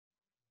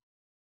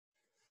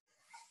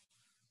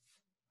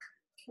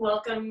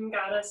Welcome,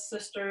 Goddess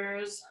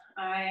Sisters.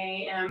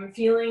 I am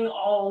feeling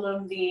all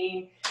of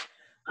the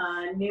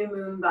new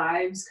moon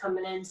vibes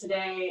coming in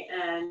today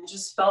and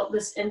just felt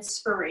this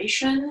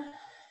inspiration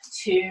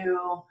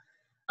to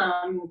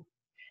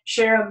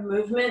share a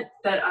movement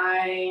that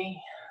I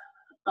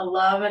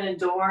love and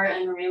adore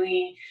and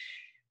really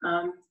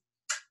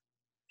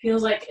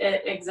feels like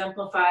it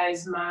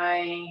exemplifies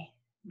my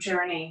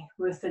journey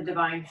with the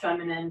divine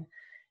feminine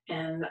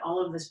and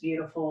all of this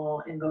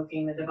beautiful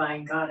invoking the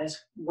divine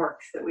goddess work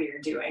that we are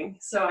doing.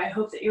 So I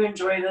hope that you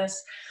enjoy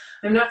this.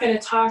 I'm not going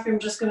to talk, I'm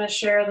just going to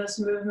share this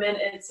movement.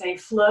 It's a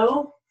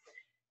flow,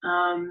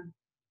 and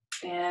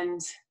I'm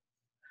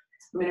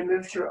going to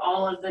move through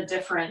all of the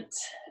different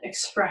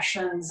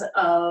expressions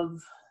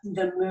of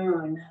the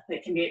moon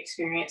that can be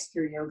experienced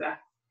through yoga.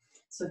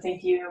 So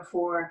thank you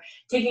for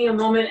taking a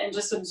moment and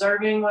just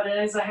observing what it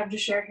is I have to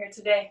share here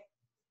today.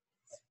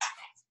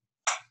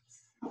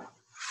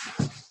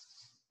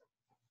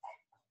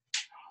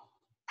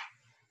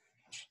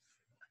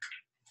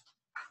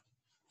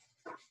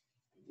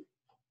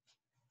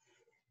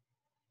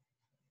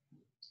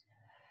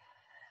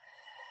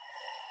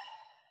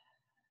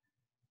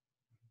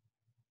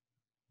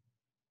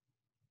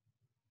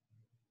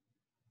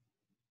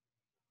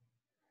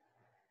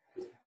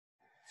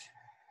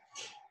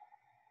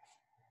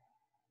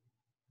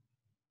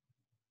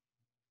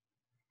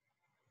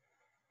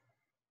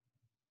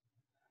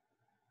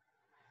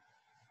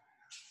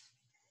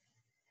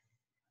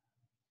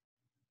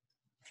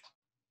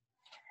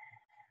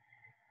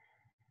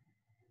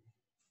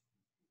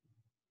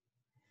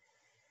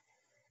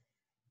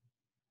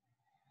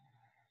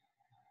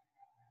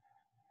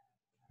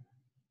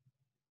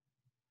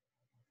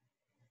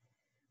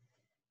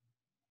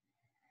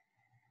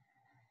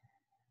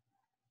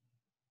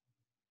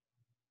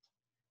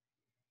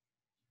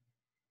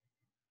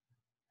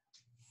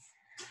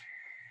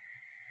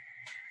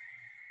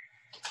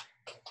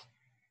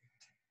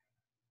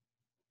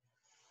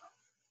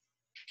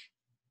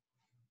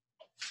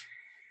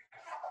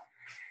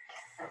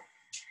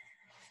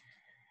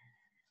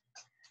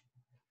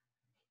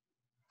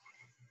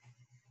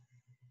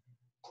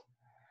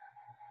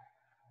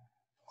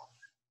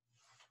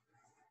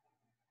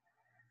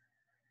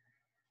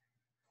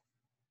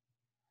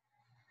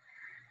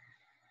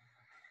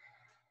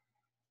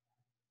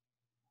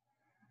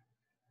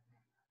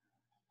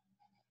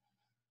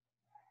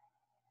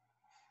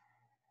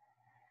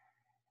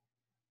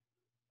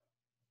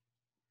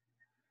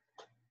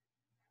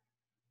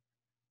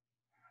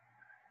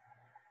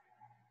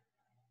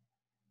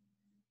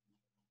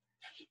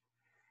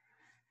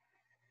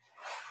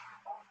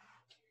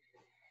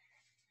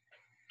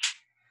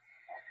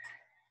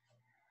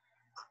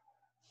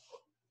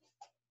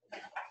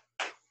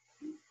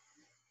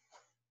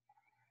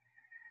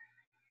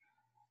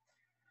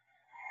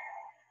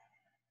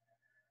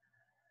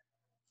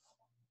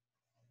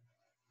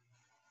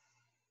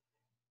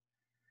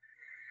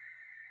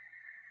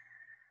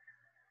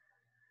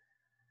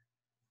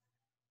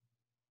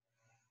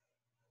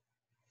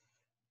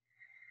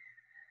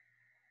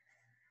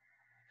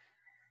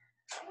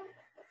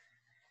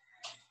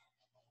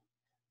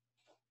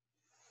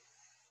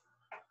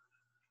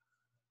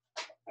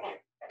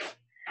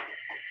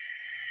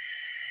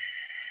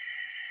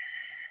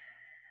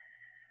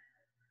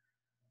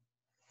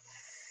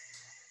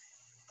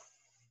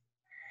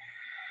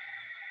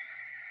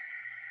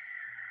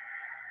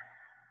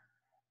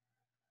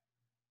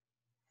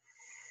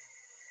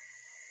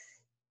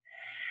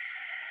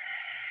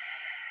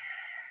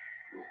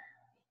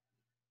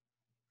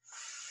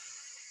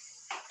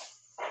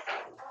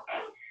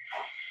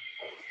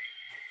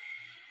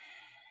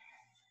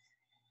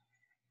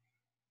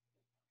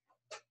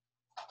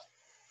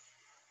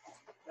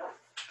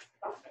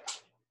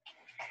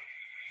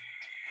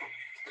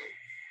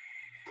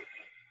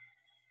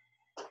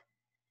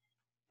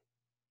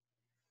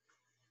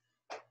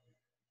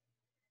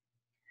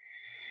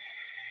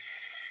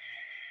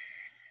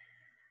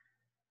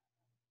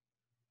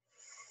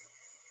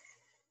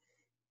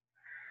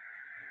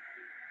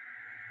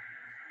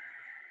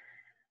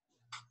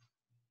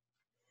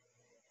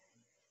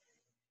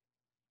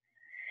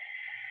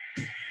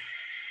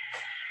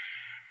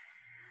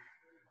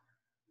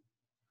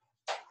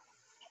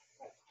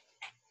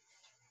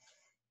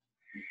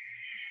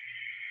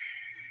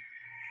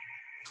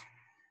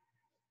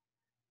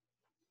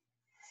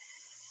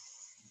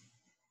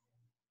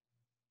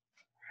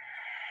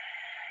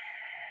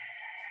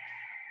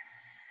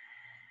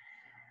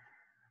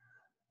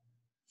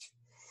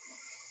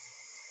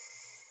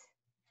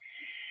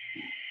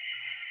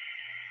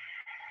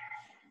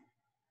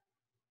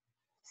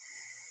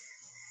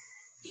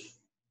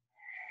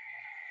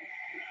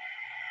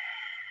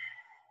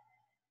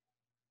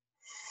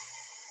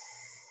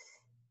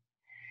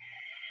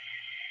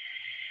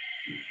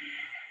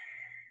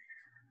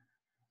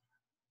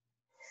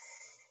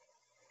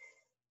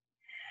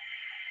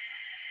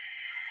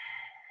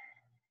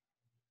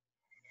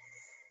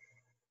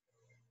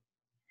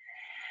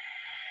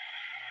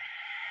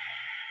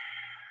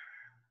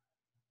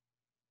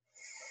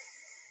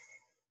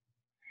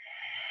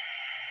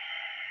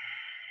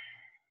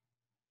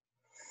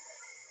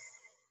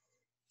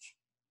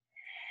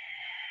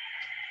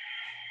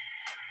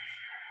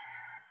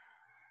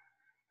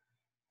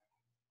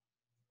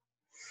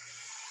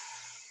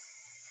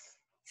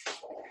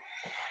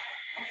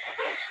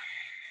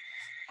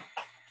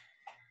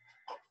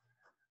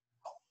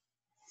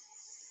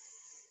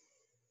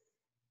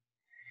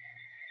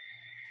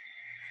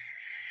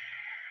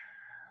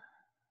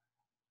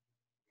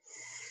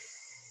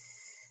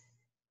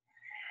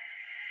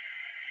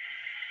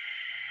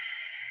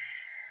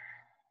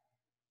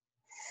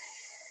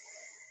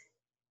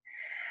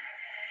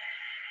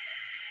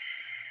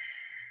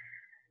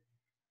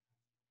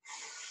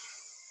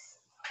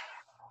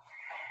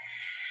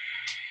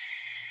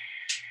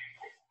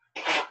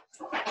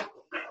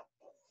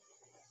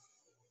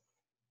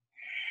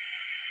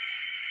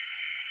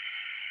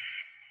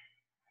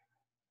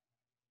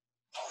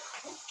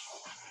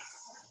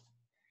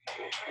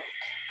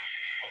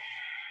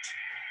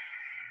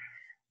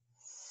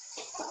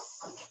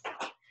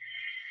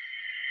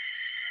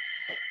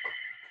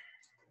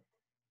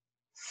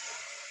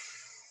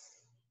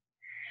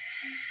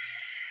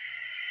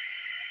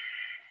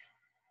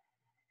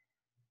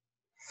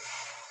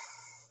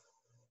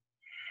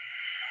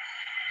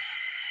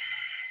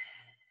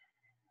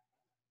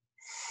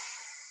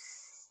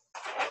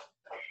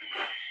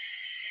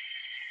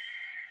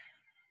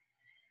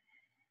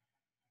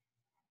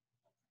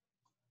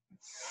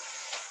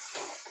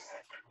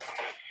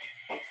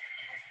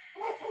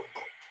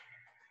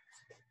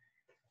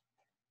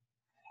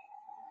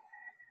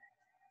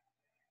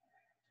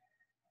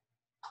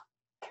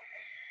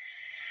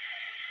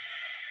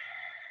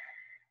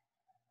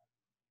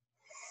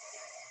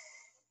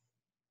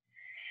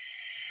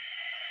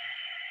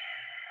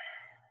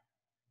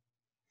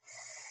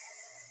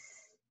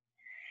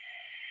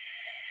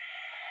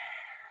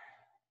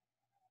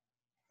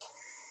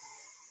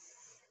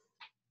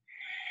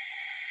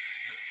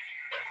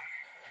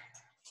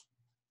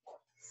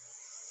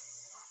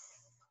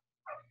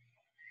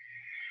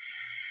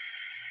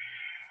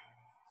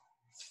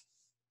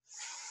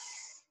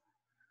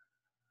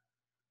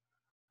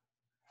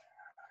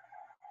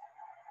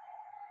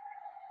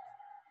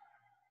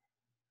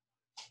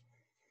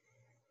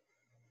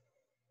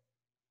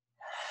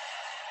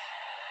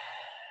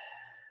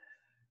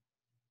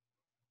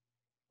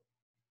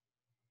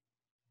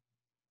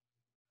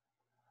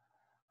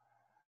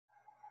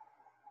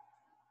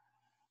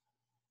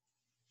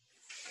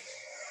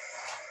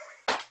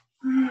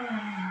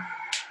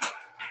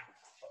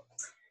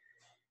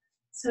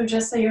 So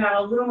just so you have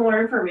a little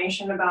more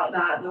information about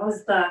that, that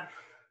was the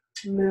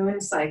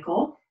moon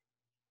cycle.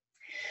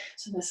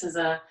 So this is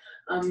a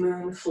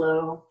moon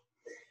flow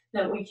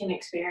that we can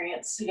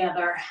experience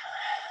together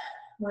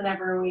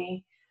whenever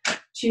we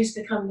choose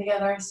to come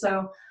together.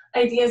 So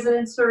ideas and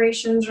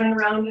inspirations run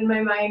around in my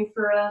mind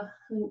for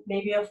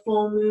maybe a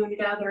full moon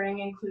gathering,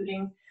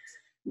 including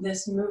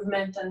this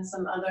movement and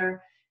some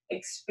other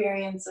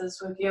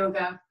experiences with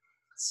yoga.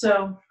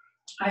 So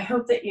I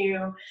hope that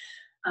you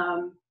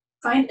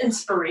find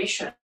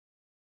inspiration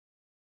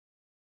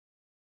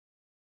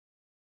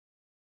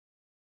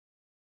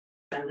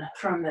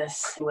from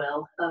this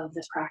of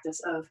this practice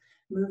of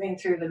moving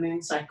through the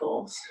moon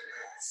cycles.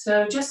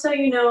 So just so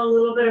you know a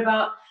little bit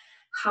about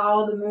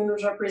how the moon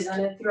was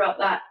represented throughout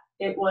that,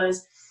 it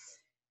was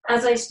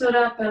as I stood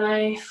up and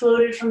I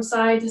floated from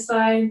side to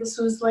side. This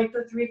was like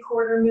the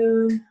 3/4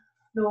 moon,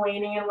 the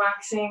waning and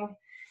waxing.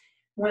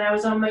 When I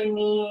was on my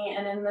knee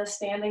and in the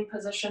standing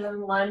position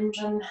and lunge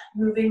and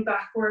moving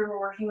backward, we're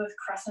working with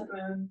crescent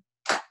moon.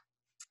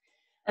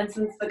 And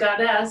since the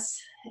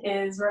goddess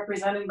is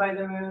represented by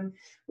the moon,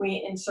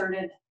 we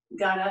inserted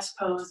goddess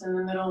pose in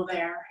the middle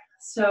there.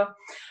 So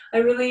I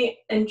really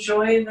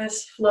enjoy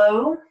this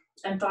flow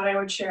and thought I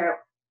would share it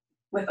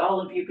with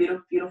all of you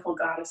beautiful, beautiful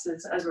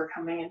goddesses as we're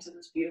coming into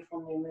this beautiful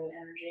new moon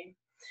energy.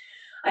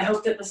 I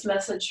hope that this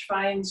message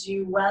finds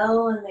you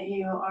well and that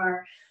you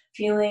are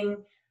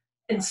feeling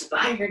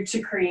inspired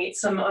to create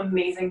some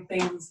amazing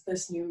things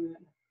this new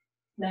moon.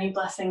 Many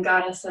blessing,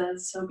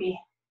 goddesses. So be